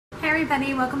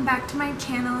everybody, welcome back to my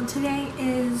channel. Today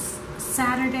is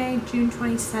Saturday, June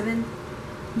 27th.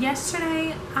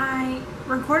 Yesterday I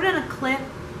recorded a clip,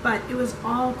 but it was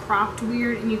all cropped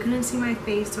weird and you couldn't see my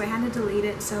face, so I had to delete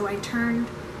it. So I turned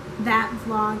that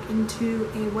vlog into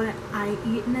a what I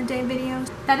eat in a day video.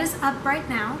 That is up right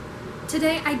now.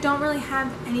 Today I don't really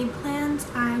have any plans.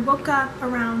 I woke up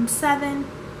around 7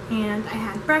 and I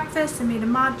had breakfast. I made a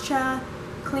matcha,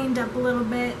 cleaned up a little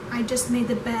bit. I just made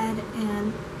the bed,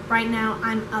 and right now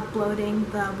I'm uploading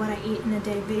the what I eat in a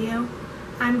day video.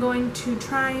 I'm going to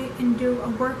try and do a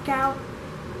workout,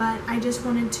 but I just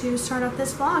wanted to start off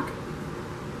this vlog.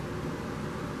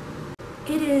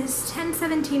 It is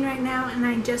 10:17 right now and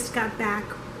I just got back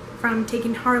from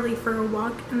taking Harley for a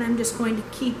walk, and I'm just going to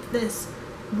keep this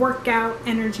workout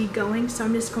energy going. So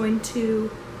I'm just going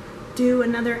to do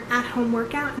another at-home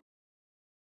workout.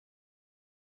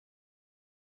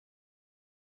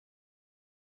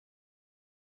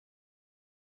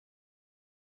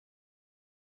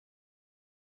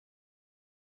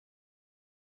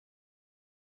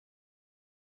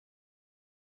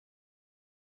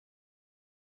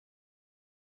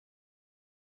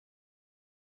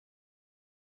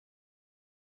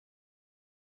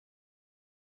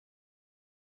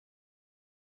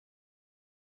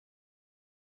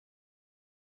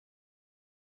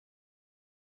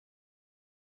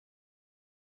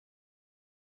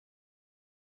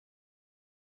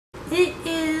 It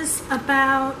is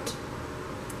about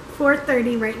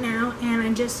 4:30 right now, and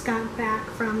I just got back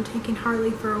from taking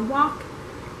Harley for a walk,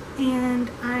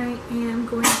 and I'm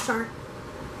going to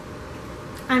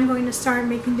start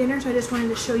making dinner. So I just wanted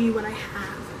to show you what I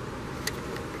have.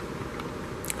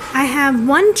 I have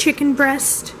one chicken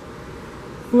breast,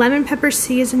 lemon pepper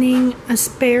seasoning,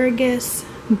 asparagus,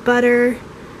 butter,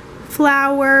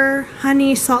 flour,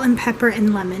 honey, salt and pepper,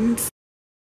 and lemons.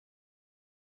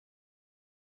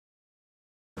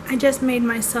 I just made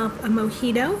myself a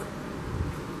mojito,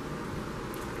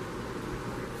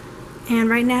 and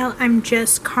right now I'm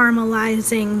just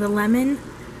caramelizing the lemon,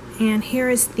 and here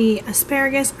is the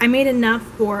asparagus. I made enough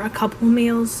for a couple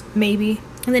meals maybe,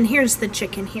 and then here's the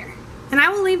chicken here, and I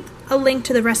will leave a link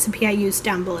to the recipe I used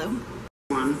down below.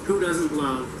 Who doesn't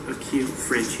love a cute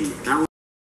Frenchie?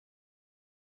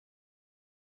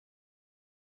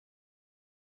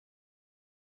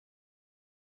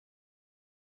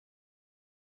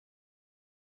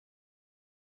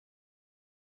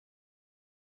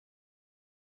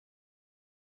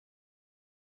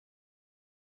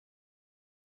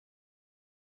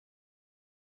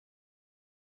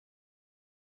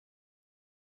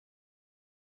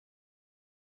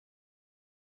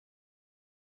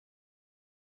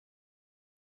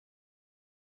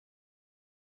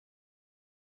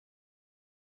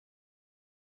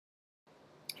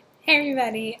 Hey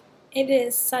everybody, it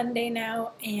is Sunday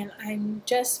now and I'm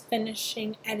just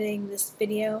finishing editing this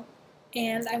video,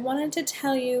 and I wanted to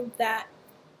tell you that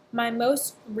my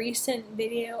most recent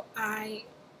video I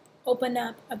opened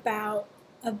up about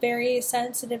a very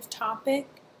sensitive topic,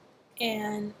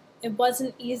 and it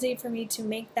wasn't easy for me to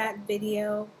make that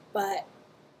video, but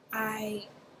I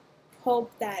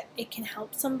hope that it can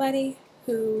help somebody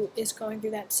who is going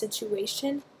through that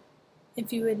situation.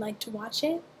 If you would like to watch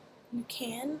it, you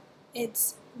can.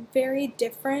 It's very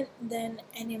different than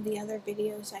any of the other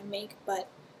videos I make, but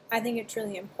I think it's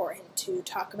really important to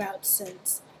talk about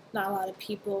since not a lot of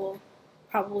people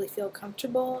probably feel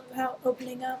comfortable about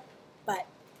opening up. But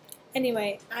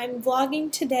anyway, I'm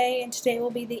vlogging today, and today will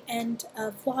be the end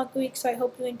of vlog week, so I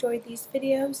hope you enjoyed these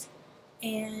videos,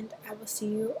 and I will see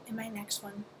you in my next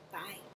one. Bye.